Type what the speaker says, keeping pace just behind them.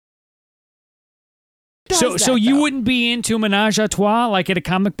does that, So you though? wouldn't be into Menage a Trois like at a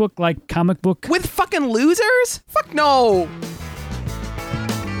comic book, With fucking losers? Fuck no.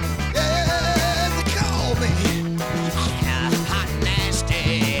 Yeah, they call me. Yeah, hot and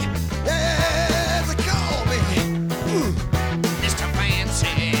nasty. Yeah, they call me. Ooh, Mr. Fancy.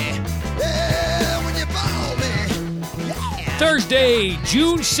 Yeah, when you ball me. Yeah. Thursday,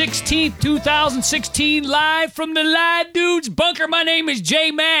 June 16th, 2016, live from the Live Dudes Bunker. My name is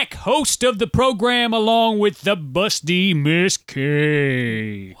J Mac, host of the program, along with the busty Miss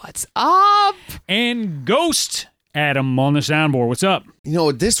K. What's up? And Ghost Adam on the soundboard. What's up? You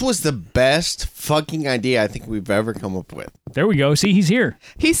know, this was the best fucking idea I think we've ever come up with. There we go. See, he's here.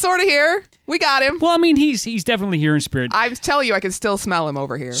 He's sort of here. We got him. Well, I mean, he's definitely here in spirit. I was telling you, I can still smell him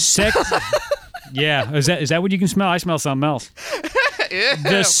over here. Sex. Yeah, is that what you can smell? I smell something else.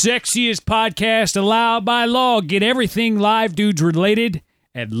 The sexiest podcast allowed by law. Get everything Live Dudes related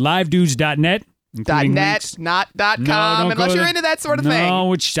at livedudes.net. .net, links. not .com, don't unless go you're there. into that sort of thing. No,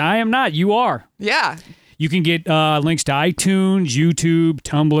 which I am not. You are. Yeah. You can get links to iTunes, YouTube,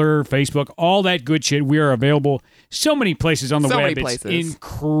 Tumblr, Facebook, all that good shit. We are available so many places on the So web. many It's places.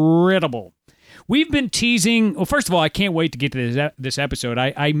 incredible. We've been teasing. Well, first of all, I can't wait to get to this episode.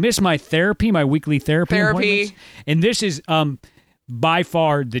 I miss my therapy, my weekly therapy appointments. And this is by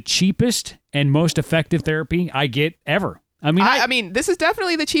far the cheapest and most effective therapy I get ever. I mean, I mean, this is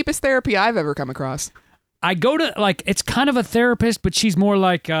definitely the cheapest therapy I've ever come across. I go to, like, it's kind of a therapist, but she's more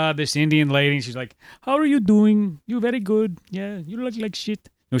like this Indian lady. And she's like, how are you doing? You're very good. Yeah, you look like shit.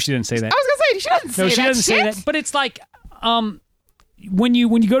 No, she didn't say that. I was going to say, she doesn't say No, she that doesn't say shit. that. But it's like, when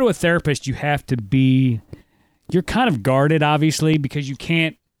you go to a therapist, you have to be, you're kind of guarded, obviously, because you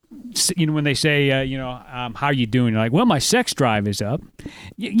can't, you know, when they say, how are you doing? You're like, well, my sex drive is up.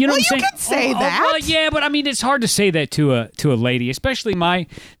 You know Well, what I'm saying? you can say that. Well, yeah, but I mean, it's hard to say that to a lady, especially my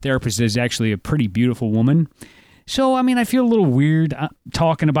therapist is actually a pretty beautiful woman. So, I mean, I feel a little weird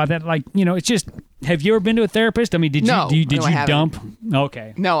talking about that. Like, you know, it's just, have you ever been to a therapist? I mean, did No, you no, I haven't. dump?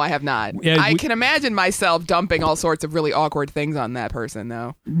 Okay. No, I have not. Yeah, I can imagine myself dumping all sorts of really awkward things on that person,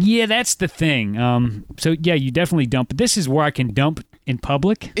 though. Yeah, that's the thing. So yeah, you definitely dump. But this is where I can dump in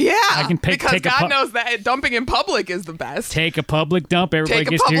public. Yeah, I can because take God knows that dumping in public is the best. Take a public dump. Everybody Take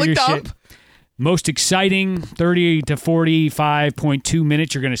a gets to hear your public dump. shit. Most exciting 30 to 45.2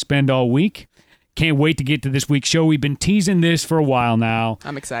 minutes you're going to spend all week. Can't wait to get to this week's show. We've been teasing this for a while now.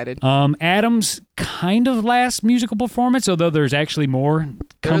 I'm excited. Adam's kind of last musical performance, although there's actually more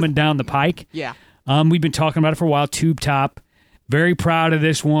coming down the pike. Yeah. We've been talking about it for a while. Tube Top. Very proud of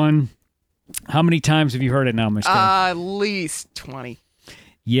this one. How many times have you heard it now, Mr.? At least 20.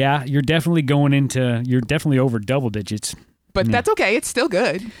 Yeah, you're definitely over double digits. But that's okay. It's still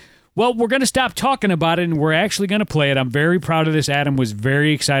good. Well, we're going to stop talking about it, and we're actually going to play it. I'm very proud of this. Adam was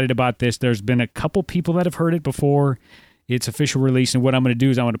very excited about this. There's been a couple people that have heard it before its official release, and what I'm going to do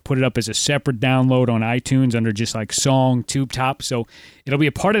is I'm going to put it up as a separate download on iTunes under just like song Tube Top. So it'll be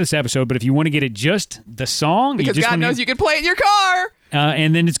a part of this episode, but if you want to get it just the song, Because you just God knows you can play it in your car.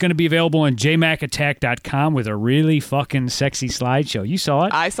 and then it's going to be available on jmacattack.com with a really fucking sexy slideshow. You saw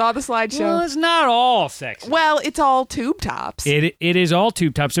it? I saw the slideshow. Well, it's not all sexy. Well, it's all tube tops. It is all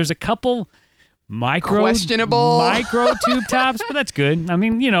tube tops. There's a couple Questionable. micro tube tops, but that's good. I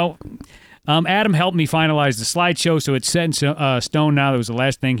mean, you know, Adam helped me finalize the slideshow, so it's set in stone now. That was the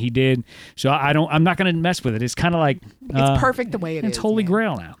last thing he did, so I'm not going to mess with it. It's kind of like it's perfect the way it is. It's holy man.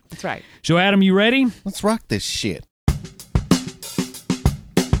 grail now. That's right. So, Adam, you ready? Let's rock this shit.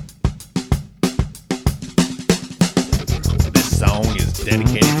 This song is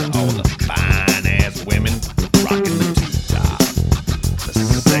dedicated to all the fine-ass women rocking the tube top.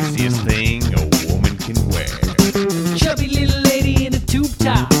 The sexiest thing a woman can wear. Chubby little lady in a tube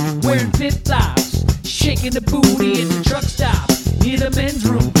top, wearing flip-flops, shaking the booty at the truck stop, near the men's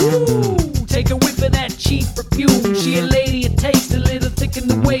room. Ooh, take a whiff of that cheap perfume. She a lady of taste, a little thick in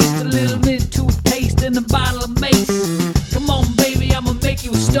the waist, a little mint toothpaste and a bottle of Mace. Come on, baby, I'ma make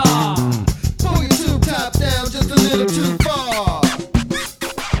you a star. Pull your tube top down just a little too far.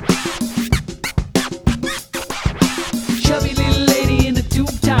 Chubby little lady in a tube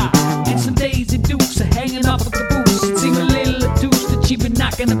top, and some Daisy Dukes are hanging off of the boots. Sing a little deuce that she been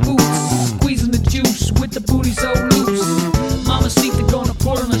knocking the boots, squeezing the juice with the booty so loose. Mama Sita gonna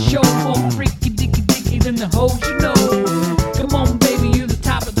put on a show more freaky dicky dicky than the hoes you know. Come on, baby, you're the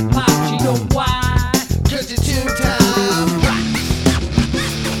top of the pop. You know why? 'Cause your tube top rock.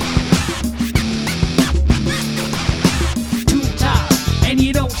 Tube top, and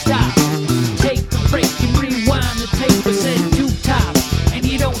you don't stop. Take a break and rewind the tape. I said tube top, and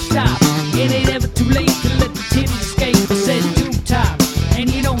you don't stop. It ain't ever too late to let the titties escape. I said tube top, and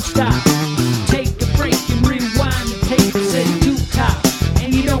you don't stop. Take a break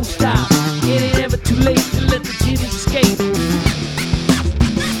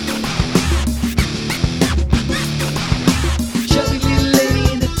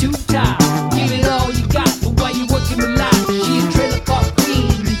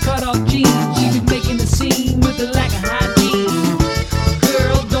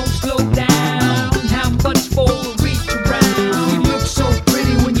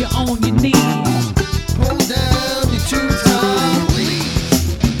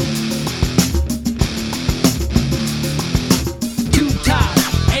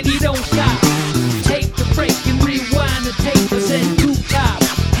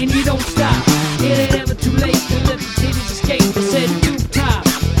and you don't stop. It ain't ever too late to let the titties escape. I said tube top,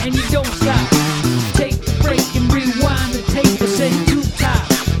 and you don't stop. Take the break and rewind the tape. I said tube top,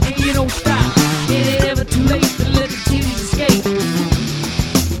 and you don't stop. It ain't ever too late to let the titties escape.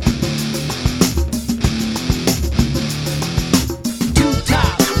 Tube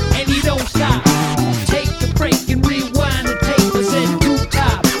top, and you don't stop. Take the break and rewind the tape. I said tube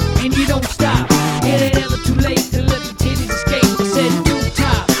top, and you don't stop. It ain't ever too late to let the titties escape. I said tube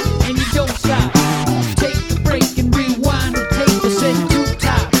top, and you don't stop. Take the break and rewind the tape. I said tube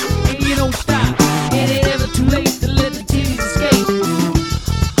top, and you don't stop. It ain't ever too late to let the titties escape.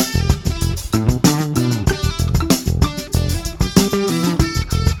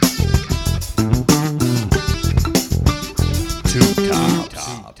 Tube top.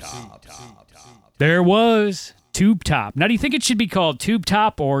 There was Tube Top. Now, do you think it should be called Tube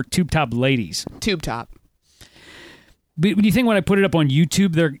Top or Tube Top Ladies? Tube top. But do you think when I put it up on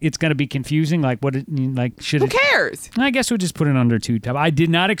YouTube, it's going to be confusing? Like, should Who it? cares? I guess we'll just put it under Tube Top. I did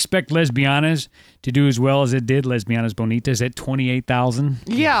not expect Lesbianas to do as well as it did. Lesbianas Bonitas at 28,000.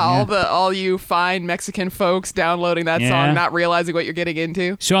 Yeah, all you fine Mexican folks downloading that Yeah. song, not realizing what you're getting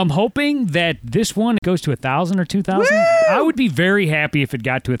into. So I'm hoping that this one goes to 1,000 or 2,000. I would be very happy if it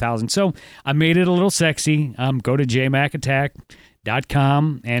got to 1,000. So I made it a little sexy. Go to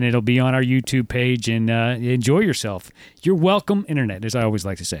jmacattack.com and it'll be on our YouTube page, and enjoy yourself. You're welcome, Internet, as I always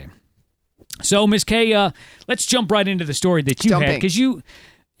like to say. So, Miss Kay, let's jump right into the story that you had, Jumping. because you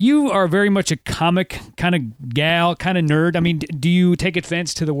are very much a comic kind of gal, kind of nerd. I mean, do you take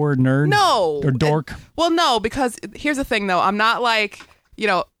offense to the word nerd? No. Or dork? Well, no, because here's the thing, though. I'm not like,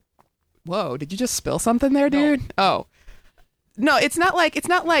 whoa, did you just spill something there, dude? Oh. No, it's not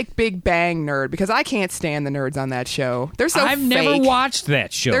like Big Bang nerd, because I can't stand the nerds on that show. They're so I've fake. never watched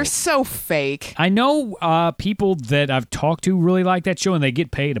that show. They're so fake. I know people that I've talked to really like that show, and they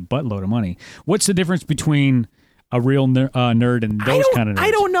get paid a buttload of money. What's the difference between a real nerd and those kind of nerds?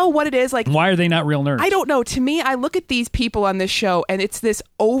 I don't know what it is. Like, Why are they not real nerds? I don't know. To me, I look at these people on this show, and it's this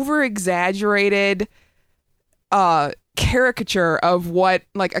over-exaggerated caricature of what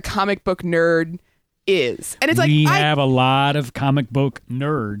like a comic book nerd is. And it's like we have a lot of comic book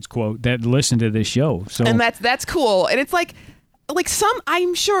nerds, quote, that listen to this show. So and that's cool. And it's like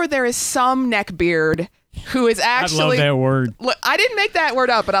I'm sure there is some neckbeard who is actually I love that word. Look, I didn't make that word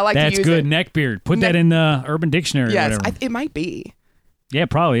up, but I like That's to use good. it. Neckbeard. Put that in the Urban Dictionary. Yes, or whatever. it might be. Yeah, it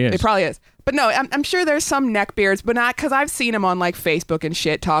probably is. It probably is. But no, I'm sure there's some neckbeards, but not because I've seen them on like Facebook and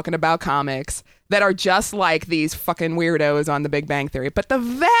shit talking about comics that are just like these fucking weirdos on The Big Bang Theory. But the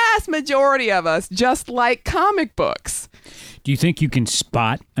vast majority of us just like comic books. Do you think you can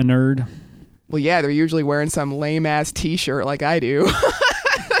spot a nerd? Well, yeah, they're usually wearing some lame ass T-shirt like I do.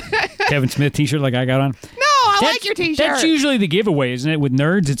 Kevin Smith t-shirt like I got on? No, I like your T-shirt. That's usually the giveaway, isn't it? With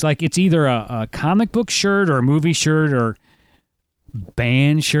nerds, it's like it's either a comic book shirt or a movie shirt or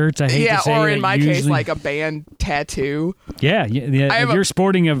band shirts. I hate to say or that in my case, usually. like a band tattoo. Yeah. I have You're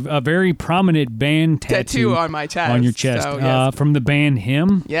sporting a very prominent band Tattoo on my chest. on your chest. So, yes. From the band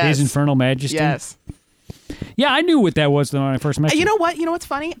Him, Yes. His Infernal Majesty. Yes. Yeah, I knew what that was when I first met you. You know what? You know what's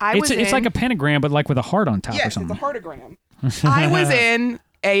funny? It's like a pentagram, but like with a heart on top or yes, it's something. a heartogram. I was in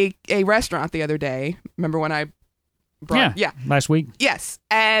a restaurant the other day. Remember when I brought? Yeah. Last week. Yes.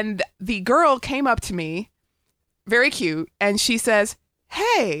 And the girl came up to me, very cute, and she says,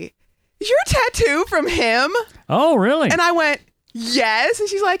 "Hey, is your tattoo from Him?" Oh, really? And I went, "Yes." And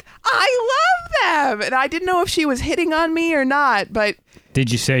she's like, "I love them." And I didn't know if she was hitting on me or not, but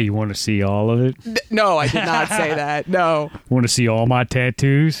Did you say you want to see all of it? no, I did not say that. No. Want to see all my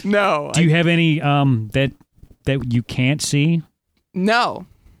tattoos? No. Do you have any that you can't see? No.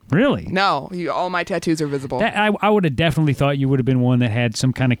 Really? No. All my tattoos are visible. That, I would have definitely thought you would have been one that had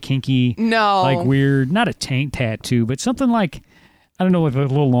some kind of kinky, No. like weird, not a taint tattoo, but something like, I don't know, like a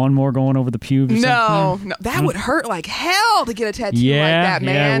little lawnmower going over the pubes or something. No, that would hurt like hell to get a tattoo Yeah, like that,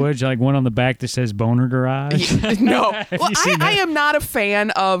 yeah, man. would you like one on the back that says Boner Garage? No. Well, you seen that? I am not a fan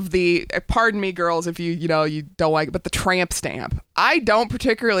of the, pardon me, girls, if you don't like it, but the tramp stamp. I don't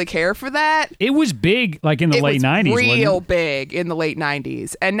particularly care for that. It was big, like in the It late was 90s, real wasn't big in the late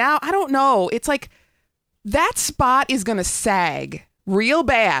 90s. And now, I don't know. It's like that spot is going to sag real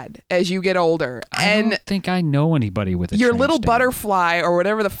bad as you get older. I And don't think I know anybody with a your tramp little stamp. butterfly or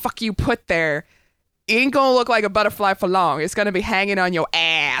whatever the fuck you put there ain't gonna look like a butterfly for long. It's gonna be hanging on your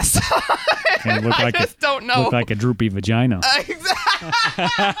ass. Kinda look I like just don't know. Look like a droopy vagina.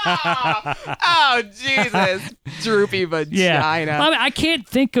 Oh Jesus, droopy vagina. Yeah. I mean, I can't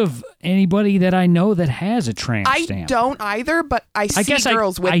think of anybody that I know that has a tramp I stamp. don't either, but I see guess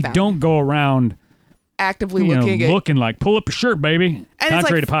girls with I them. don't go around actively You know, looking at. looking like, pull up your shirt, baby. And it's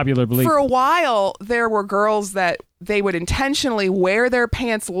Contrary like, to popular belief. For a while, there were girls that they would intentionally wear their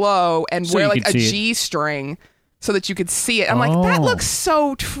pants low and So wear you like could a see it. G-string so that you could see it. I'm like, that Oh. looks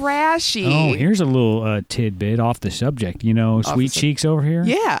so trashy. Oh, here's a little tidbit off the subject. You know, Sweet Cheeks over here.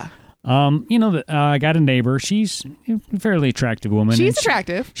 Yeah. You know, I got a neighbor. She's a fairly attractive woman. She's and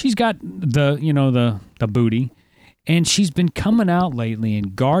attractive. She's got the booty, and she's been coming out lately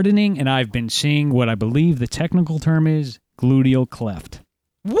and gardening, and I've been seeing what I believe the technical term is gluteal cleft.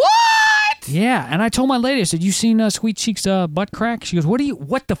 What? Yeah, and I told my lady, I said, "You seen Sweet Cheeks' butt crack?" She goes,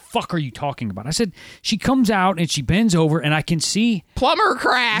 "What the fuck are you talking about?" I said, "She comes out and she bends over, and I can see." Plumber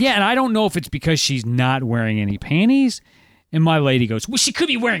crack. Yeah, and I don't know if it's because she's not wearing any panties. And my lady goes, "Well, she could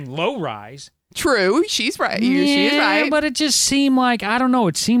be wearing low rise." True. She's right. She's right. But it just seemed like, I don't know,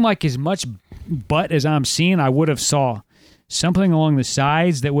 it seemed like as much butt as I'm seeing, I would have saw something along the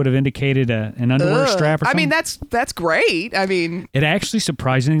sides that would have indicated an underwear strap or something. I mean, that's great. I mean, it actually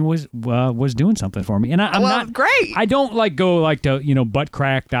surprisingly was doing something for me. And I'm not great. I don't go like to,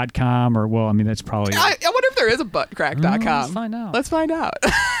 buttcrack.com or, well, I mean, that's probably. I wonder if there is a buttcrack.com. Let's find out. Let's find out.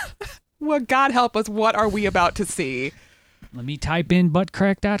 Well, God help us. What are we about to see? Let me type in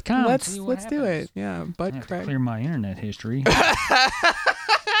buttcrack.com. Let's do it. Yeah, I have butt to crack. clear my internet history.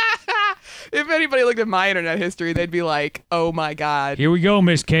 If anybody looked at my internet history, they'd be like, "Oh my God." Here we go,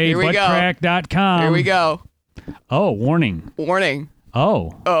 Miss K. Here we go. Buttcrack.com. Here we go. Oh, warning. Warning.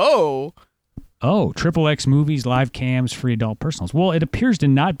 Oh, XXX movies, live cams, free adult personals. Well, it appears to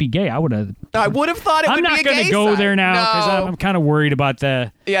not be gay. I would have thought it would be not a going gay to go site. there now because No. I'm kind of worried about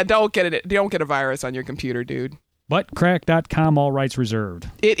the Yeah, don't get it. Don't get a virus on your computer, dude. buttcrack.com, all rights reserved.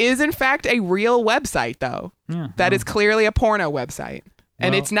 It is, in fact, a real website, though. Yeah. That is clearly a porno website.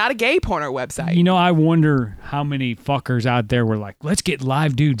 And Well- it's not a gay porno website. You know, I wonder how many fuckers out there were like, let's get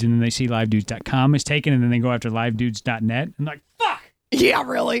live dudes, and then they see livedudes.com is taken, and then they go after livedudes.net, and like, fuck! Yeah,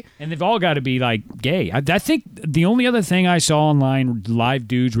 really? And they've all got to be like gay. I think the only other thing I saw online, live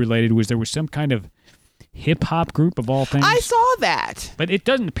dudes related, was there was some kind of hip hop group of all things. I saw that. But it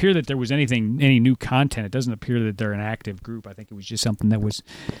doesn't appear that there was any new content. It doesn't appear that they're an active group. I think it was just something that was,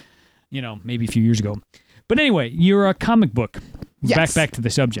 maybe a few years ago. But anyway, you're a comic book. Yes. Back to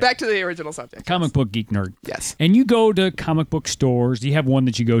the subject. Back to the original subject. Comic book geek nerd. Yes. And you go to comic book stores. Do you have one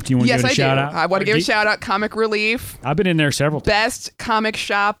that you go to? You want to Yes, give it I a shout do. out? I want to give a Geek- shout out. Comic Relief, I've been in there several times. best comic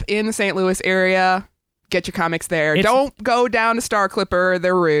shop in the St. Louis area. Get your comics there. It's- Don't go down to Star Clipper.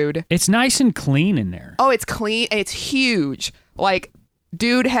 They're rude. It's nice and clean in there. Oh, it's clean. It's huge. Like,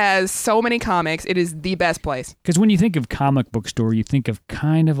 dude has so many comics. It is the best place. Because when you think of comic book store, you think of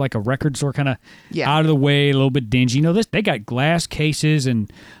kind of like a record store, kind of Yeah. out of the way, a little bit dingy. They got glass cases and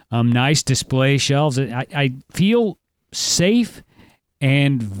nice display shelves. I feel safe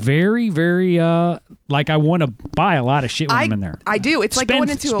and very, very like I want to buy a lot of shit when I'm in there. I do. It's like going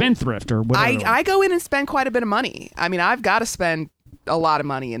into spendthrift or whatever. I go in and spend quite a bit of money. I mean, I've got to spend a lot of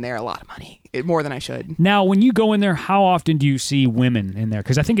money in there, a lot of money, more than I should. Now, when you go in there, how often do you see women in there?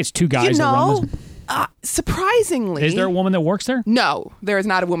 Because I think it's two guys that run this. Surprisingly, Is there a woman that works there? No, there is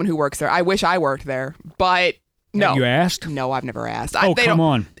not a woman who works there. I wish I worked there, but no. Have you asked? No, I've never asked. Oh, they come don't-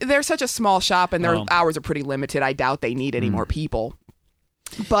 on. They're such a small shop, and their Oh. hours are pretty limited. I doubt they need any more people.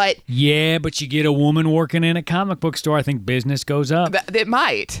 But Yeah, but you get a woman working in a comic book store, I think business goes up. it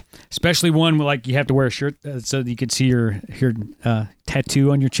might. Especially one where, like, you have to wear a shirt so you can see your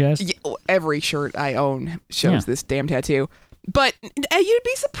tattoo on your chest. Yeah, every shirt I own shows Yeah. this damn tattoo. But you'd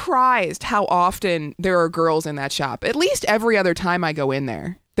be surprised how often there are girls in that shop. At least every other time I go in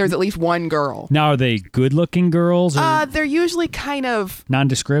there, there's at least one girl. Now, are they good-looking girls or They're usually kind of.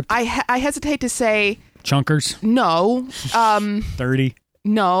 nondescript? I hesitate to say Chunkers? no. 30?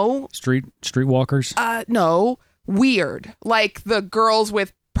 No. Streetwalkers? No. Weird. Like the girls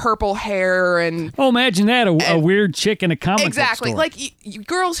with purple hair and. Oh, imagine that. A weird chick in a comic Exactly. book store. Like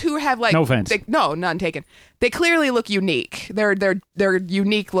girls who have like. No offense. No, none taken. They clearly look unique. They're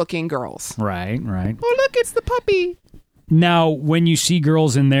unique looking girls. Right. Oh, look, it's the puppy. Now, when you see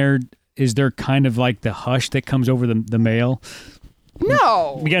girls in there, is there kind of like the hush that comes over the male?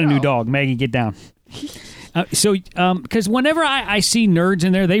 No. We got a new dog. Maggie, get down. Because whenever I see nerds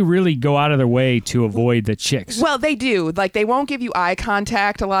in there, they really go out of their way to avoid the chicks. Well, they do. Like, they won't give you eye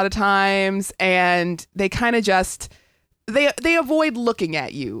contact a lot of times, and they kind of just they avoid looking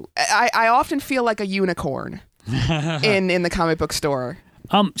at you. I often feel like a unicorn in the comic book store.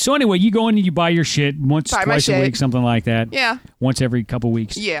 So anyway, you go in and you buy your shit once, Buy my twice a shit. week, something like that. Yeah. Once every couple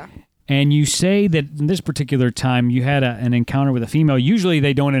weeks. Yeah. And you say that in this particular time you had an encounter with a female. Usually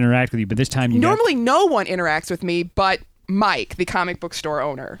they don't interact with you, but this time you got- Normally, no one interacts with me but Mike, the comic book store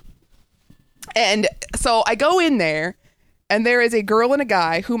owner. And so I go in there, and there is a girl and a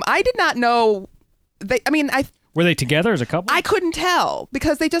guy whom I did not know. Were they together as a couple? I couldn't tell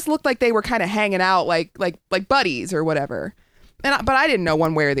because they just looked like they were kind of hanging out like buddies or whatever. But I didn't know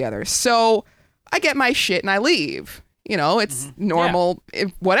one way or the other. So I get my shit and I leave. You know, it's normal,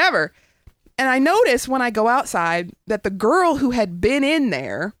 whatever. And I notice when I go outside that the girl who had been in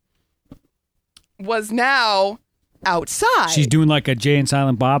there was now outside. She's doing like a Jay and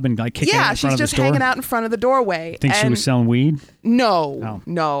Silent Bob and like kicking out in front she's of the just store? hanging out in front of the doorway. Think she was selling weed? No,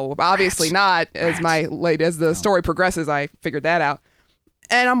 no, obviously not. As the story progresses, I figured that out.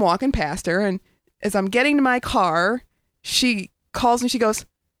 And I'm walking past her, and as I'm getting to my car, she calls me. She goes,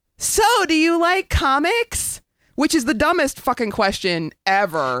 "So, do you like comics?" Which is the dumbest fucking question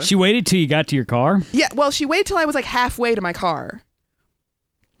ever. She waited till you got to your car? Yeah, well, she waited till I was like halfway to my car.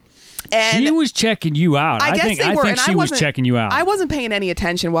 And she was checking you out. I guess they were. think she was checking you out. I wasn't paying any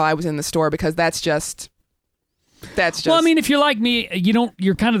attention while I was in the store because that's just. Well, I mean, if you're like me,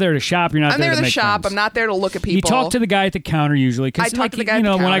 you're kind of there to shop. You're not I'm there there to to make shop. friends. I'm not there to look at people. You talk to the guy at the counter usually. I talk to the guy at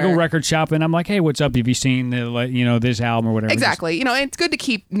the when I go counter. record shopping, I'm like, hey, what's up? Have you seen this album or whatever? Exactly. It's good to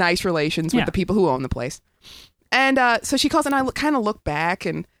keep nice relations with the people who own the place. And so she calls, and I kind of look back,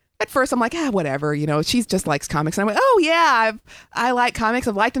 and at first I'm like, whatever. She just likes comics. And I went, oh yeah, I like comics.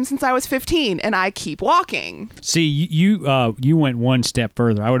 I've liked them since I was 15, and I keep walking. See, you went one step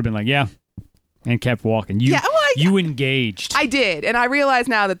further. I would have been like, yeah, and kept walking. You engaged. I did, and I realize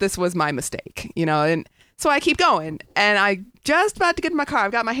now that this was my mistake. And so I keep going, and I just about to get in my car.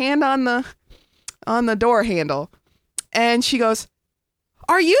 I've got my hand on the door handle, and she goes,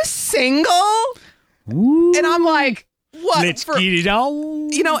 "Are you single?" Ooh. And I'm like, what? Let's get it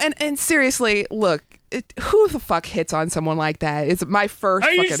on. And seriously, look, who the fuck hits on someone like that? It's my first Are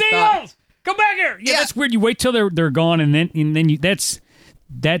fucking you single? thought. Come back here. Yeah, that's weird. You wait till they're gone, and then you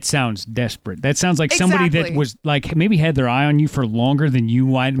that sounds desperate. That sounds like somebody that Exactly. was like maybe had their eye on you for longer than you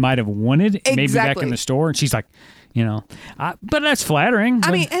might have wanted. Maybe back in the store, and she's like, but that's flattering.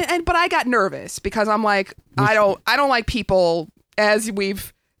 I mean, but I got nervous because I'm like, I don't like people, as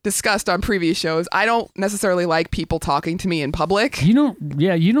we've discussed on previous shows. I don't necessarily like people talking to me in public. you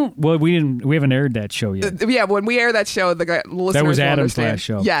don't. Well, we haven't aired that show yet. Yeah, when we air that show, the listeners That was will Adam's understand. last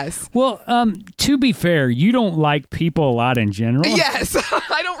show. Yes. Well, to be fair, you don't like people a lot in general. Yes.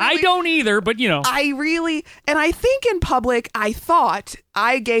 I don't either, but I really, and I think in public, I thought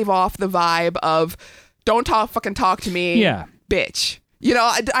I gave off the vibe of don't fucking talk to me, bitch.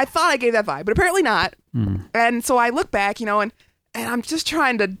 I thought I gave that vibe, but apparently not. And so I look back, and I'm just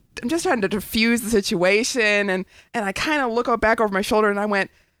trying to diffuse the situation, and I kind of look back over my shoulder, and I went,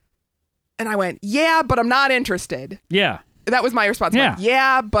 yeah, but I'm not interested. Yeah. That was my response. Yeah. Like,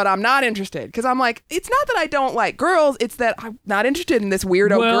 yeah, but I'm not interested. Because I'm like, it's not that I don't like girls. It's that I'm not interested in this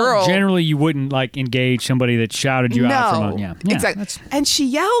weirdo girl. Generally, you wouldn't engage somebody that shouted you out from exactly. And she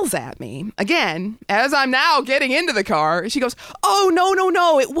yells at me again as I'm now getting into the car. She goes, "Oh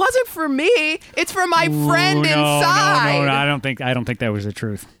no! It wasn't for me. It's for my friend inside." No, I don't think that was the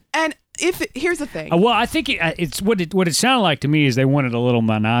truth. And here's the thing. Well, I think it's what it sounded like to me is they wanted a little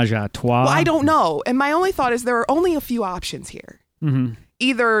menage a trois. Well, I don't know. And my only thought is there are only a few options here. Mm-hmm.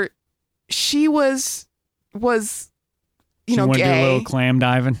 Either she was She wanted to do a gay, little clam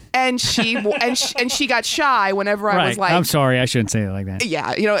diving, and she got shy whenever I was like, I'm sorry, I shouldn't say it like that.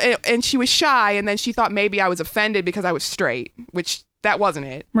 yeah, and she was shy, and then she thought maybe I was offended because I was straight, which that wasn't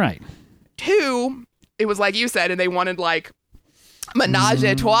it. Right. 2, it was like you said, and they wanted menage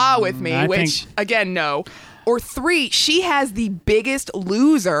a trois with me, again, no. Or 3, she has the biggest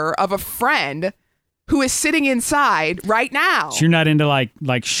loser of a friend who is sitting inside right now. So you're not into like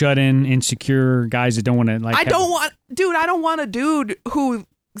shut in, insecure guys that don't want to I don't want a dude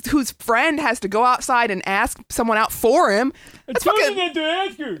whose friend has to go outside and ask someone out for him. That's fucking to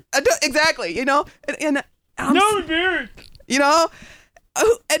ask her. exactly. And I'm embarrassed.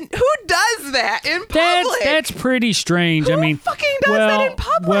 and who does that in public? That's pretty strange. Who fucking does that in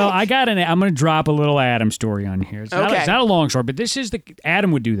public? Well, I'm going to drop a little Adam story on here. It's Okay. not a long story, but this is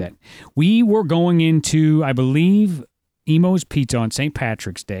Adam would do that. We were going into, I believe, Emo's Pizza on St.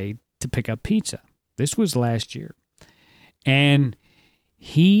 Patrick's Day to pick up pizza. This was last year. And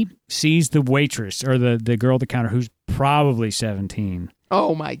he sees the waitress or the girl at the counter who's probably 17.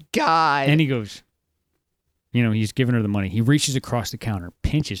 Oh my God. And he goes, he's giving her the money. He reaches across the counter,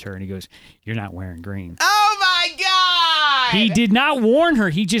 pinches her, and he goes, "You're not wearing green." Oh my God. He did not warn her.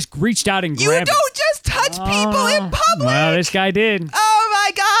 He just reached out and You grabbed her. don't just touch people in public. Well, this guy did. Oh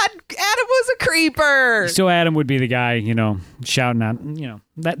my God. Adam was a creeper. So Adam would be the guy, shouting out,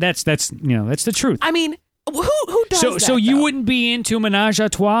 that's the truth. I mean, Who does that? So you though? wouldn't be into Menage a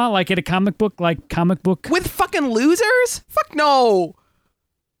Trois like at a comic book, with fucking losers? Fuck no.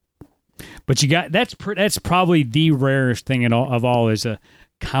 But you got that's probably the rarest thing of all is a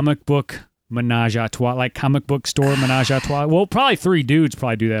comic book Menage a Trois, like comic book store Menage a Trois. Well, probably 3 dudes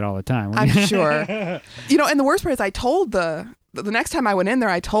probably do that all the time. I'm sure. And the worst part is I told the next time I went in there,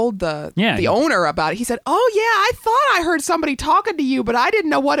 I told the owner about it. He said, "Oh yeah, I thought I heard somebody talking to you, but I didn't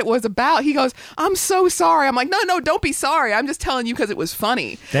know what it was about." He goes, "I'm so sorry." I'm like, "No, don't be sorry. I'm just telling you because it was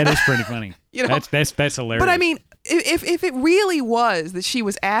funny." That is pretty funny. That's hilarious. But I mean, if it really was that she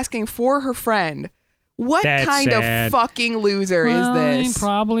was asking for her friend, what That's kind sad. of fucking loser is He this?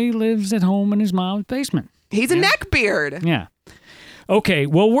 probably lives at home in his mom's basement. He's a neckbeard. Yeah. Okay,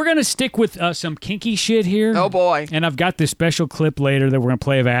 well, we're going to stick with some kinky shit here. Oh, boy. And I've got this special clip later that we're going to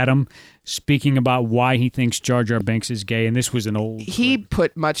play of Adam speaking about why he thinks Jar Jar Binks is gay, and this was an old He clip.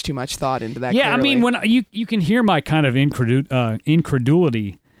 put much too much thought into that. Yeah, clearly. I mean, when you can hear my kind of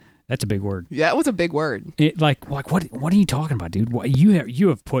incredulity. That's a big word. Yeah, that was a big word. Like what are you talking about, dude? You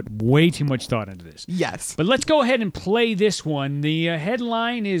have put way too much thought into this. Yes. But let's go ahead and play this one. The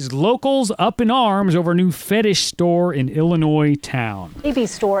headline is Locals Up in Arms Over New Fetish Store in Illinois Town. baby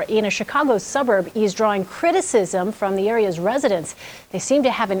store in a Chicago suburb is drawing criticism from the area's residents. They seem to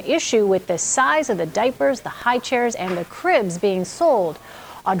have an issue with the size of the diapers, the high chairs, and the cribs being sold.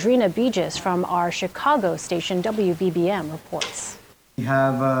 Audrina Beegis from our Chicago station WBBM reports. We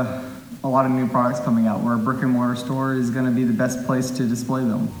have a lot of new products coming out where a brick and mortar store is going to be the best place to display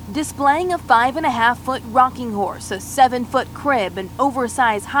them. Displaying a 5.5-foot rocking horse, a 7-foot crib, an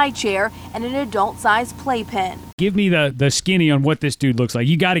oversized high chair, and an adult-sized playpen. Give me the skinny on what this dude looks like.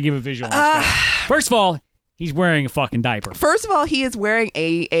 You got to give a visual. on this guy. First of all, he's wearing a fucking diaper. First of all, he is wearing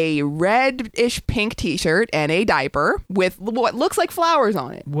a reddish pink t-shirt and a diaper with what looks like flowers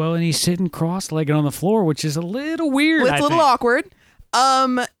on it. Well, and he's sitting cross-legged on the floor, which is a little weird. It's I a little think. awkward.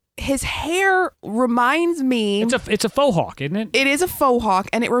 His hair reminds me. It's a faux hawk, isn't it? It is a faux hawk,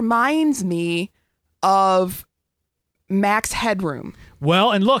 and it reminds me of Max Headroom.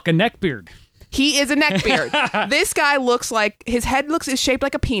 Well, and look, a neckbeard. He is a neckbeard. This guy looks like his head is shaped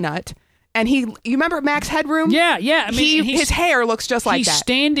like a peanut, and you remember Max Headroom? Yeah. I mean, his hair looks just like he's that.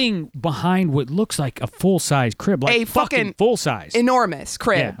 standing behind what looks like a full-size crib, like A fucking full-size. enormous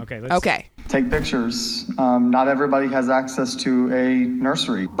crib. Yeah, okay, Okay. Take pictures. Not everybody has access to a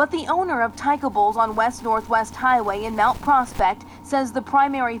nursery. But the owner of Tykables on West Northwest Highway in Mount Prospect says the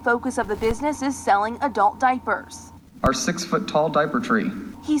primary focus of the business is selling adult diapers. Our 6-foot-tall diaper tree.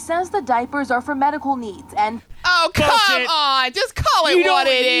 He says the diapers are for medical needs and Oh, come Bullshit. on. Just call it what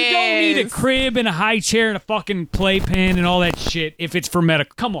it is. You don't need a crib and a high chair and a fucking playpen and all that shit if it's for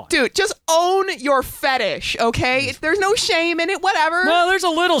medical. Come on. Dude, just own your fetish, okay? There's no shame in it, whatever. Well, there's a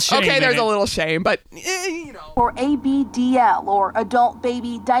little shame. Okay, in there's it. a little shame, but, you know. for ABDL or adult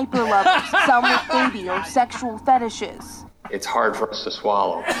baby diaper lovers, some with baby or sexual fetishes. It's hard for us to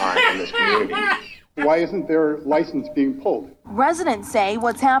swallow in this community. Why isn't their license being pulled? Residents say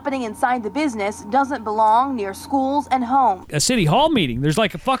what's happening inside the business doesn't belong near schools and homes. A city hall meeting. There's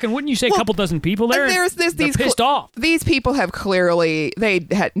like a fucking, wouldn't you say, a couple dozen people there? They're pissed off. These people have clearly, they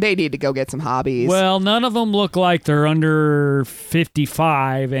need to go get some hobbies. Well, none of them look like they're under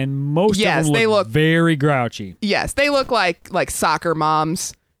 55, and most of them they look very grouchy. Yes, they look like soccer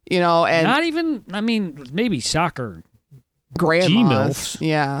moms, you know, and Not even, I mean, maybe soccer. grandmas. G-milfs.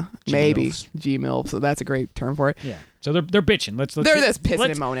 Yeah, G-milfs. maybe G-milfs. So that's a great term for it. Yeah. So they're bitching. Let's They're hear- just pissing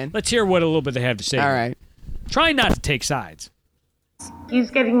let's- and moaning. Let's hear what a little bit they have to say. All right. Try not to take sides.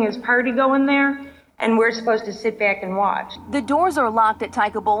 He's getting his party going there, and we're supposed to sit back and watch. The doors are locked at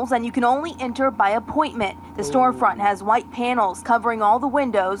Tykables and you can only enter by appointment. The storefront has white panels covering all the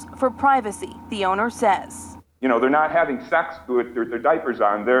windows for privacy, the owner says. You know, they're not having sex with their diapers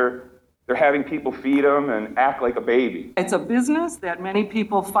on. They're having people feed them and act like a baby. It's a business that many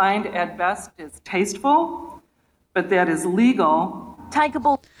people find at best is tasteful, but that is legal.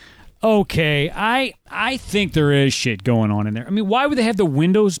 Tykables. Okay, I think there is shit going on in there. I mean, why would they have the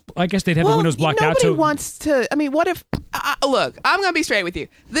windows? I guess they'd have the windows blocked out. Nobody wants to. I mean, what if? Look, I'm gonna be straight with you.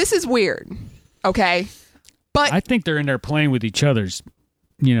 This is weird. Okay, but I think they're in there playing with each other's,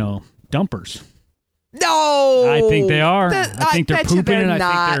 dumpers. no, I think they are. I think they're bet you pooping, they're and I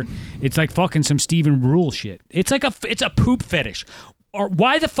not. think it's like fucking some Steven Rule shit. It's a poop fetish. Or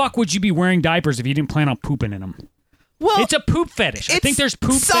why the fuck would you be wearing diapers if you didn't plan on pooping in them? Well, it's a poop fetish. I think there's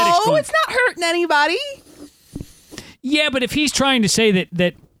poop so fetish going. it's not hurting anybody. Yeah, but if he's trying to say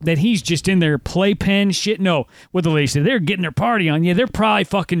that he's just in their playpen shit, no. What the lady said, they're getting their party on. Yeah, they're probably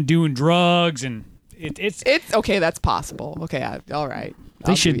fucking doing drugs and it's okay. That's possible. Okay, all right.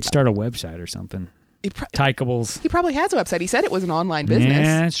 They should start a website or something. Tykables. He probably has a website. He said it was an online business.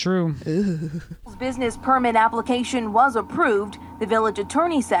 Yeah, that's true. Business permit application was approved. The village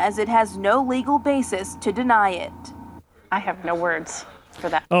attorney says it has no legal basis to deny it. I have no words for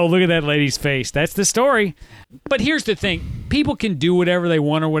that. Oh, look at that lady's face. That's the story. But here's the thing. People can do whatever they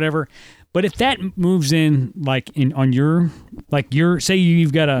want or whatever. But if that moves in, say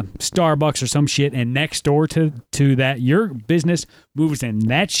you've got a Starbucks or some shit, and next door to that, your business moves in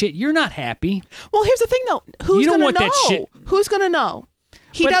that shit, you're not happy. Well, here's the thing, though. Who's going to know? That shit. Who's going to know?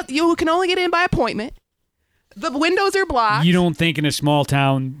 You can only get in by appointment. The windows are blocked. You don't think in a small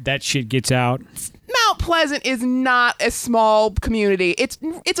town that shit gets out? Mount Pleasant is not a small community. It's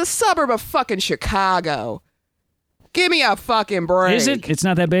a suburb of fucking Chicago. Give me a fucking break. Is it? It's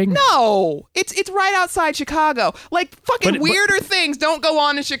not that big? No. It's right outside Chicago. Like, fucking weirder things don't go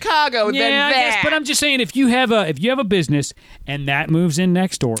on in Chicago than that. I guess, but I'm just saying, if you have a business and that moves in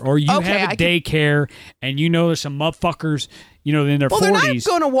next door, or you have a daycare and you know there's some motherfuckers, in their 40s. They're not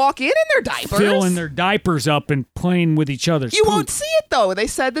going to walk in their diapers. Filling their diapers up and playing with each other's poop. Won't see it, though. They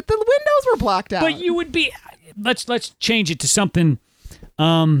said that the windows were blocked out. But you would be... Let's change it to something...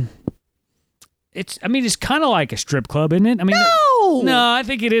 It's kind of like a strip club, isn't it? I mean, no, I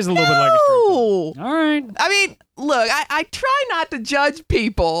think it is a little bit like a strip club. All right. I mean, look, I try not to judge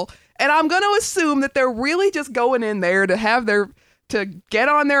people, and I'm going to assume that they're really just going in there to get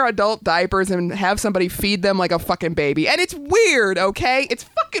on their adult diapers and have somebody feed them like a fucking baby. And it's weird, okay? It's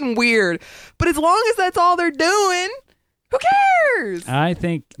fucking weird. But as long as that's all they're doing, who cares? I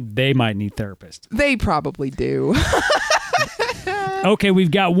think they might need therapists. They probably do. Okay, we've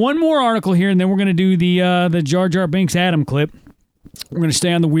got one more article here, and then we're going to do the Jar Jar Binks Adam clip. We're going to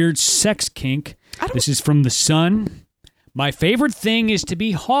stay on the weird sex kink. This is from The Sun. My favorite thing is to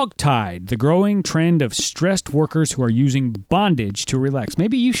be hogtied, the growing trend of stressed workers who are using bondage to relax.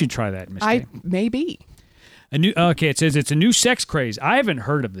 Maybe you should try that, Miss Day. Maybe. It says it's a new sex craze. I haven't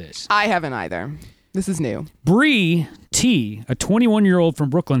heard of this. I haven't either. This is new. Bree T, a 21-year-old from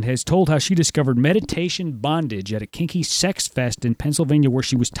Brooklyn, has told how she discovered meditation bondage at a kinky sex fest in Pennsylvania where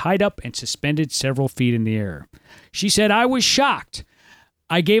she was tied up and suspended several feet in the air. She said, I was shocked.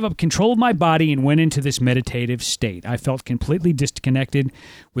 I gave up control of my body and went into this meditative state. I felt completely disconnected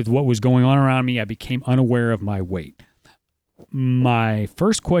with what was going on around me. I became unaware of my weight. My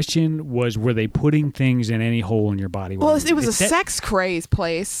first question was, were they putting things in any hole in your body? Well, it was a sex craze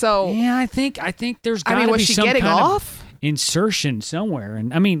place, so... Yeah, I think there's got to be was she some getting kind off? Of insertion somewhere.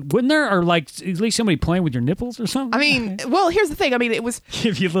 And, I mean, wouldn't there, or like, at least somebody playing with your nipples or something? I mean, well, here's the thing. I mean, it was...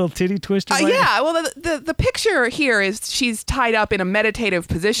 Give you a little titty twister? Yeah, well, the picture here is she's tied up in a meditative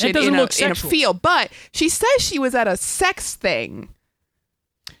position in a field, but she says she was at a sex thing.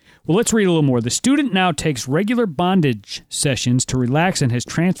 Well, let's read a little more. The student now takes regular bondage sessions to relax and has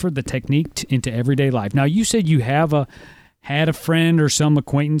transferred the technique into everyday life. Now, you said you had a friend or some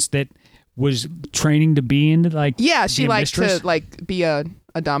acquaintance that was training to be into she likes to be a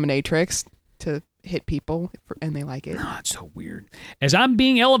dominatrix to hit people, and they like it. Oh, it's so weird. As I'm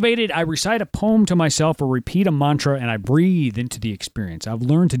being elevated, I recite a poem to myself or repeat a mantra, and I breathe into the experience. I've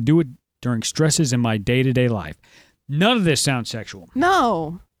learned to do it during stresses in my day-to-day life. None of this sounds sexual.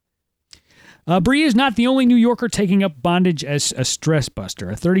 No. Bree is not the only New Yorker taking up bondage as a stress buster.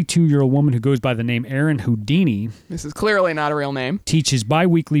 A 32-year-old woman who goes by the name Erin Houdini, this is clearly not a real name, teaches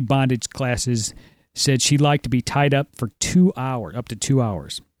bi-weekly bondage classes, said she'd like to be tied up for 2 hours, up to 2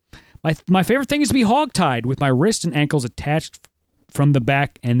 hours. My favorite thing is to be hogtied with my wrists and ankles attached from the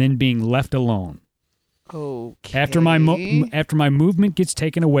back and then being left alone. Okay. After my movement gets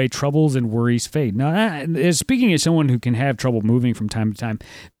taken away, troubles and worries fade. Now, speaking as someone who can have trouble moving from time to time,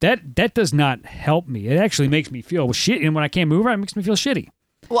 that does not help me. It actually makes me feel shitty, and when I can't move, it makes me feel shitty.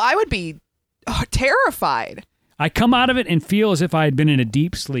 Well, I would be terrified. I come out of it and feel as if I had been in a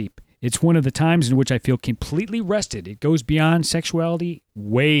deep sleep. It's one of the times in which I feel completely rested. It goes beyond sexuality,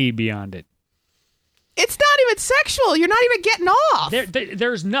 way beyond it. It's not even sexual. You're not even getting off.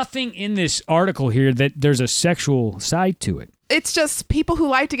 There's nothing in this article here that there's a sexual side to it. It's just people who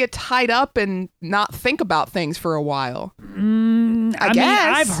like to get tied up and not think about things for a while. I guess. Mean,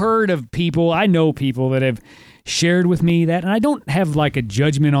 I've heard of people, I know people that have shared with me that, and I don't have like a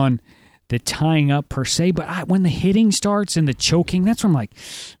judgment on the tying up per se, but when the hitting starts and the choking, that's when I'm like,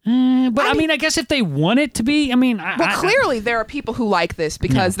 I guess if they want it to be, clearly there are people who like this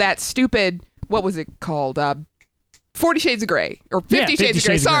because that stupid... What was it called? 40 Shades of Grey or 50 Shades of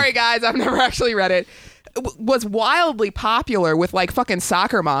Grey. Sorry, guys, I've never actually read it. Was wildly popular with like fucking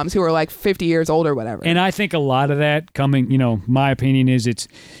soccer moms who are like 50 years old or whatever. And I think a lot of that coming, my opinion is it's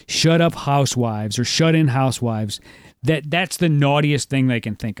shut up housewives or shut in housewives That's the naughtiest thing they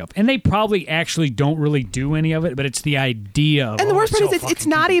can think of. And they probably actually don't really do any of it, but it's the idea of And the worst part is so it's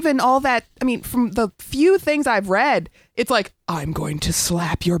not even all that. I mean, from the few things I've read, it's like, I'm going to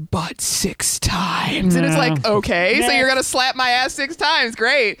slap your butt 6 times. And it's like, okay, so you're going to slap my ass 6 times.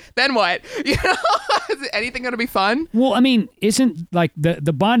 Great. Then what? You know, is anything going to be fun? Well, I mean, isn't like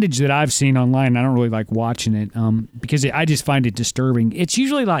the bondage that I've seen online, I don't really like watching it because I just find it disturbing. It's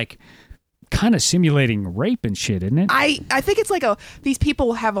usually like kind of simulating rape and shit, isn't it? I think it's like these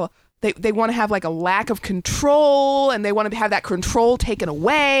people have they want to have like a lack of control, and they want to have that control taken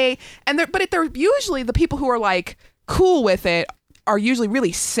away. And they're usually the people who are like cool with it are usually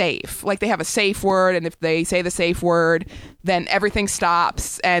really safe. Like they have a safe word, and if they say the safe word, then everything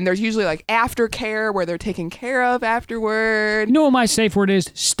stops. And there's usually like aftercare where they're taken care of afterward. You know what my safe word is?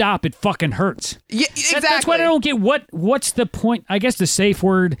 Stop, it fucking hurts. Yeah, exactly. That's what I don't get. What's the point? I guess the safe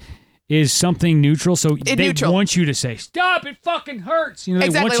word is something neutral, so they want you to say, stop, it fucking hurts. You know,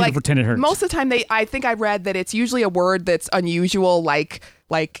 they want you to pretend it hurts. Most of the time, I think I read that it's usually a word that's unusual, like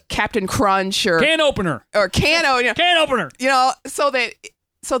Captain Crunch or can opener or can opener. You know, so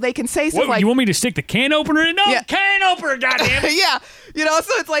they can say something like, you want me to stick the can opener in? No, yeah. Can opener, goddamn it. Yeah, you know,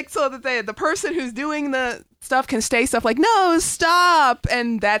 so it's like so that the person who's doing the stuff can say stuff like, no, stop,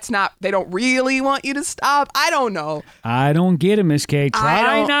 and that's not, they don't really want you to stop. I don't know. I don't get it, Miss K.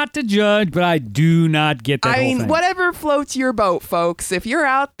 Try not to judge, but I do not get that whole thing. Whatever floats your boat, folks. If you're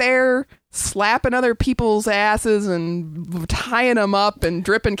out there slapping other people's asses and tying them up and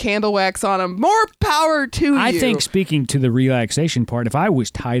dripping candle wax on them, more power to you. I think, speaking to the relaxation part, if I was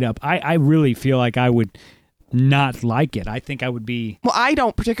tied up, I really feel like I would not like it. I think I would be... Well, I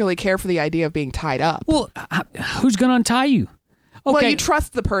don't particularly care for the idea of being tied up. Well, who's going to untie you? Okay. Well, you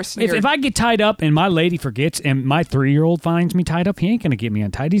trust the person. If I get tied up and my lady forgets and my 3-year-old finds me tied up, he ain't going to get me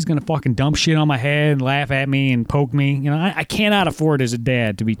untied. He's going to fucking dump shit on my head and laugh at me and poke me. You know, I cannot afford as a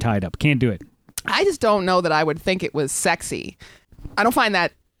dad to be tied up. Can't do it. I just don't know that I would think it was sexy. I don't find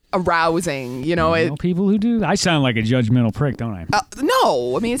that arousing, you know. People who do. I sound like a judgmental prick, don't I?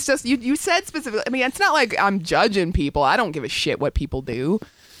 No, I mean, it's just you said specifically. I mean, it's not like I'm judging people. I don't give a shit what people do.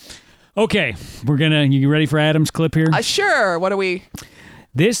 Okay, you ready for Adam's clip here? Sure. What are we?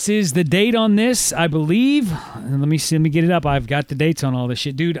 This is the date on this, I believe. Let me get it up. I've got the dates on all this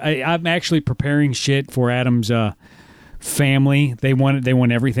shit, dude. I'm actually preparing shit for Adam's family. They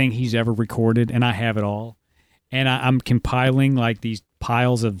want everything he's ever recorded, and I have it all. And I'm compiling like these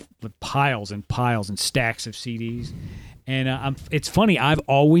piles and piles and stacks of CDs. And it's funny, I've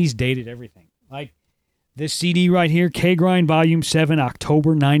always dated everything. Like this CD right here, K-Grind Volume 7,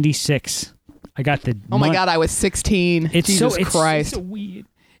 October 96. I got the... Oh my God, I was 16. Jesus Christ. It's so weird.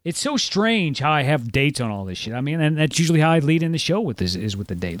 It's so strange how I have dates on all this shit. I mean, and that's usually how I lead in the show with this, is with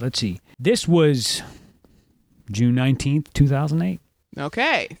the date. Let's see. This was June 19th, 2008.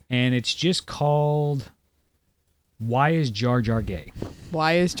 Okay. And it's just called... Why is Jar Jar gay?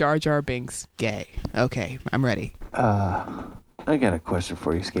 Why is Jar Jar Binks gay? Okay, I'm ready. I got a question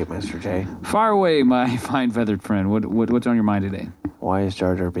for you, Escape Master J. Fire away, my fine feathered friend. What's on your mind today? Why is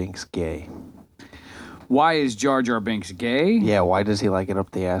Jar Jar Binks gay? Why is Jar Jar Binks gay? Yeah, why does he like it up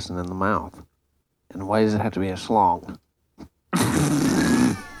the ass and in the mouth? And why does it have to be a slong?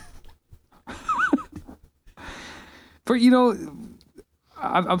 For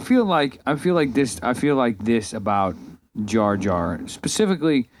I feel like this about Jar Jar,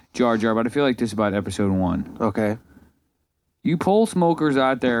 specifically Jar Jar, but I feel like this about episode 1. Okay. You pole smokers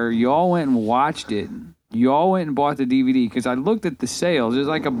out there, you all went and watched it. You all went and bought the DVD because I looked at the sales. There's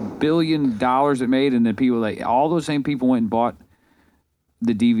like $1 billion it made, and then people all those same people went and bought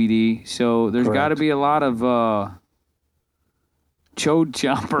the DVD. So there's got to be a lot of chode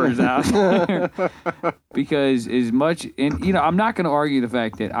chompers out there because as much, and I'm not going to argue the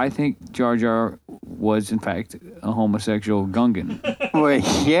fact that I think Jar Jar was in fact a homosexual Gungan. Well,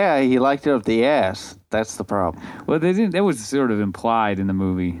 yeah, he liked it up the ass. That's the problem. Well, that was sort of implied in the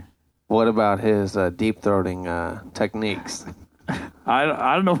movie. What about his deep throating techniques?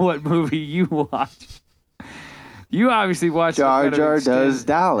 I don't know what movie you watched. You obviously watched Jar Jar Does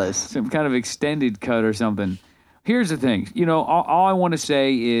Dallas, some kind of extended cut or something. Here's the thing, all I want to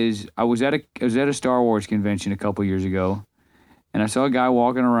say is I was at a Star Wars convention a couple years ago, and I saw a guy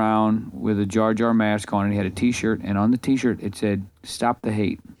walking around with a Jar Jar mask on, and he had a T-shirt, and on the T-shirt it said "Stop the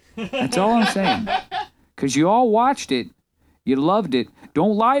Hate." That's all I'm saying. Because you all watched it, you loved it.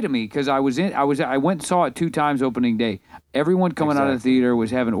 Don't lie to me, because I went and saw it 2 times opening day. Everyone coming out of the theater was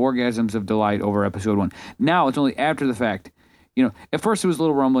having orgasms of delight over episode 1. Now it's only after the fact. At first it was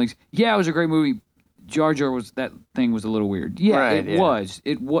little rumblings. Yeah, it was a great movie. Jar Jar was that thing was a little weird. Yeah, Right, it was.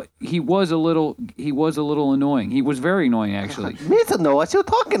 He was a little annoying. He was very annoying actually. Mr. know what you're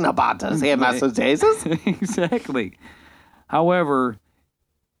talking about, here, Master Jesus. Exactly. However,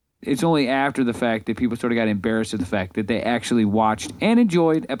 it's only after the fact that people sort of got embarrassed of the fact that they actually watched and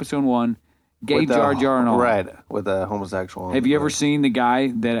enjoyed episode 1, gay With the- Jar Jar and all. Right, with a homosexual. Have you ever seen the guy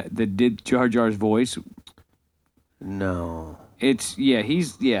that did Jar Jar's voice? No. He's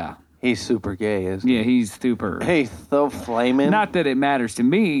super gay, isn't he? Yeah, he's super. Hey, so flaming. Not that it matters to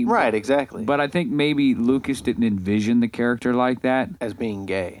me. Right, exactly. But I think maybe Lucas didn't envision the character like that. As being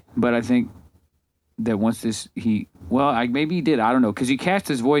gay. But I think that once maybe he did. I don't know. Because he cast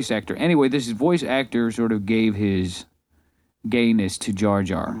his voice actor. Anyway, this voice actor sort of gave his gayness to Jar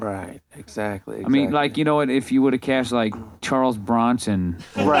Jar. Right, exactly. I mean, like, you know what? If you would have cast, like, Charles Bronson.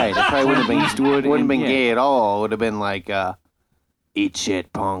 Right, it probably wouldn't have been, Eastwood. wouldn't have been yeah. gay at all. It would have been like, eat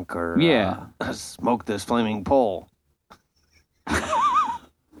shit, punk, or Yeah. Smoke this flaming pole.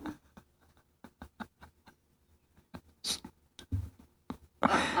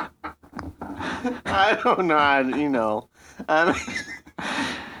 I don't know.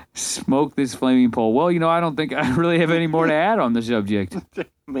 Smoke this flaming pole. Well, I don't think I really have any more to add on the subject.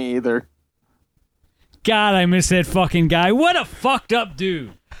 Me either. God, I miss that fucking guy. What a fucked up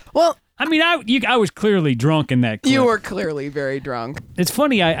dude. Well, I mean, I was clearly drunk in that clip. You were clearly very drunk. It's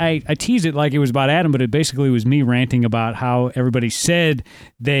funny, I teased it like it was about Adam, but it basically was me ranting about how everybody said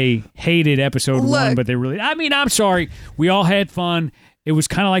they hated episode 1, but they really... I mean, I'm sorry. We all had fun. It was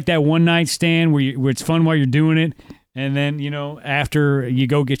kind of like that one-night stand where it's fun while you're doing it, and then, after you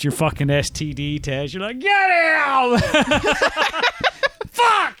go get your fucking STD test, you're like, get out!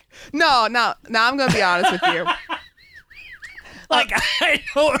 Fuck! No, I'm going to be honest with you. Like, I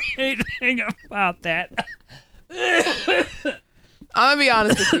don't hate anything about that. I'm going to be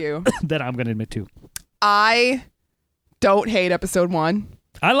honest with you. That I'm going to admit to. I don't hate episode 1.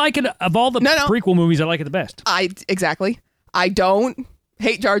 I like it. Of all the prequel movies, I like it the best. Exactly. I don't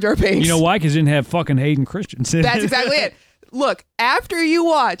hate Jar Jar Binks. You know why? Because it didn't have fucking Hayden Christensen. That's exactly it. Look, after you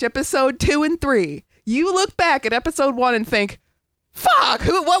watch episode 2 and 3, you look back at episode 1 and think, fuck,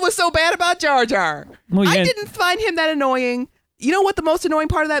 what was so bad about Jar Jar? Well, I didn't find him that annoying. You know what the most annoying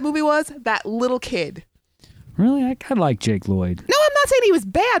part of that movie was? That little kid. Really? I kind of like Jake Lloyd. No, I'm not saying he was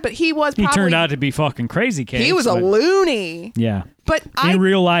bad, but he was He probably... turned out to be fucking crazy, Kate. He was a loony. Yeah. But in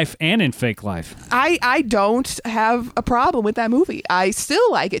real life and in fake life. I don't have a problem with that movie. I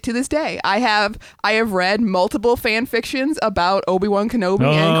still like it to this day. I have read multiple fan fictions about Obi-Wan Kenobi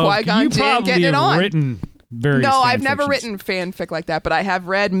and Qui-Gon Jinn getting it on. Written various No, fan I've never fictions. written fanfic like that, but I have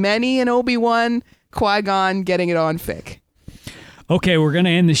read many an Obi-Wan, Qui-Gon getting it on fic. Okay, we're going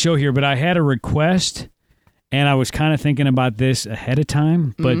to end the show here, but I had a request, and I was kind of thinking about this ahead of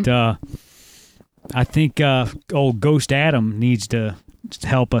time, but I think old Ghost Adam needs to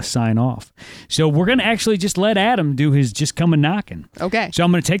help us sign off. So we're going to actually just let Adam do his just come and knocking. Okay. So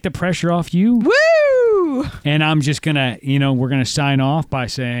I'm going to take the pressure off you. Woo! And I'm just going to, we're going to sign off by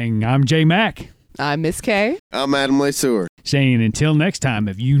saying, I'm J Mac. I'm Miss K. I'm Adam Lesueur. Saying until next time,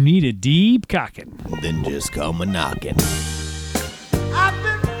 if you need a deep cocking, then just come a knocking. I've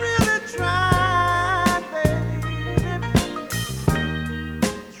been really trying, baby,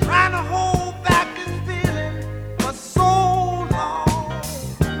 trying to hold back this feeling for so long.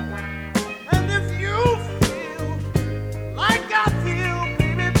 And if you feel like I feel,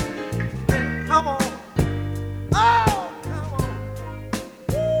 baby, then come on. Oh, come on.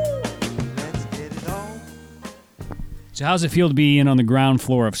 Woo. Let's get it on. So how's it feel to be in on the ground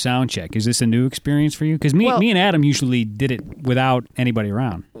floor of Soundcheck? Is this a new experience for you? Because me and Adam usually did it without anybody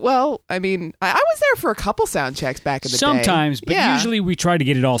around. Well, I mean, I was there for a couple sound checks back in the day. Sometimes, but Yeah. usually we try to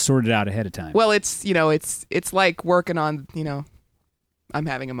get it all sorted out ahead of time. Well, it's like working on, I'm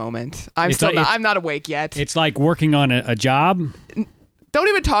having a moment. I'm not awake yet. It's like working on a job. Don't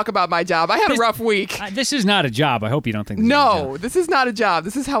even talk about my job. I had a rough week. This is not a job. I hope you don't think this is a job. No, this is not a job.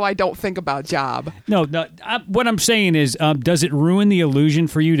 This is how I don't think about job. No. What I'm saying is, does it ruin the illusion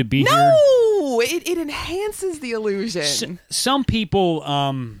for you to be here? No, it enhances the illusion. Some people,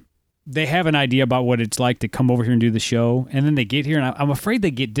 they have an idea about what it's like to come over here and do the show, and then they get here, and I'm afraid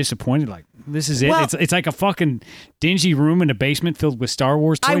they get disappointed. Like, this is it. Well- It's like a fucking dingy room in a basement filled with Star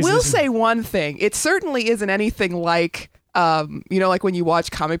Wars toys. I will This is- say one thing. It certainly isn't anything like, like when you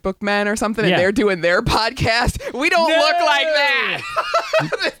watch Comic Book Men or something and Yeah. they're doing their podcast. We don't look like that.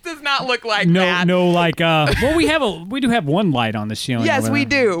 This does not look like that. No, like, well, we do have one light on the ceiling. Yes, or we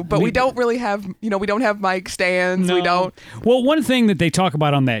whatever. do, but we don't really have, we don't have mic stands. No. We don't. Well, one thing that they talk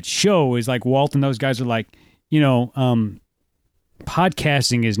about on that show is like Walt and those guys are like,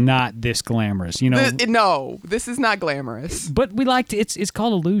 podcasting is not this glamorous, you know. No, this is not glamorous. But we like to. It's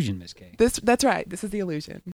called illusion, Miss Kay. That's right. This is the illusion.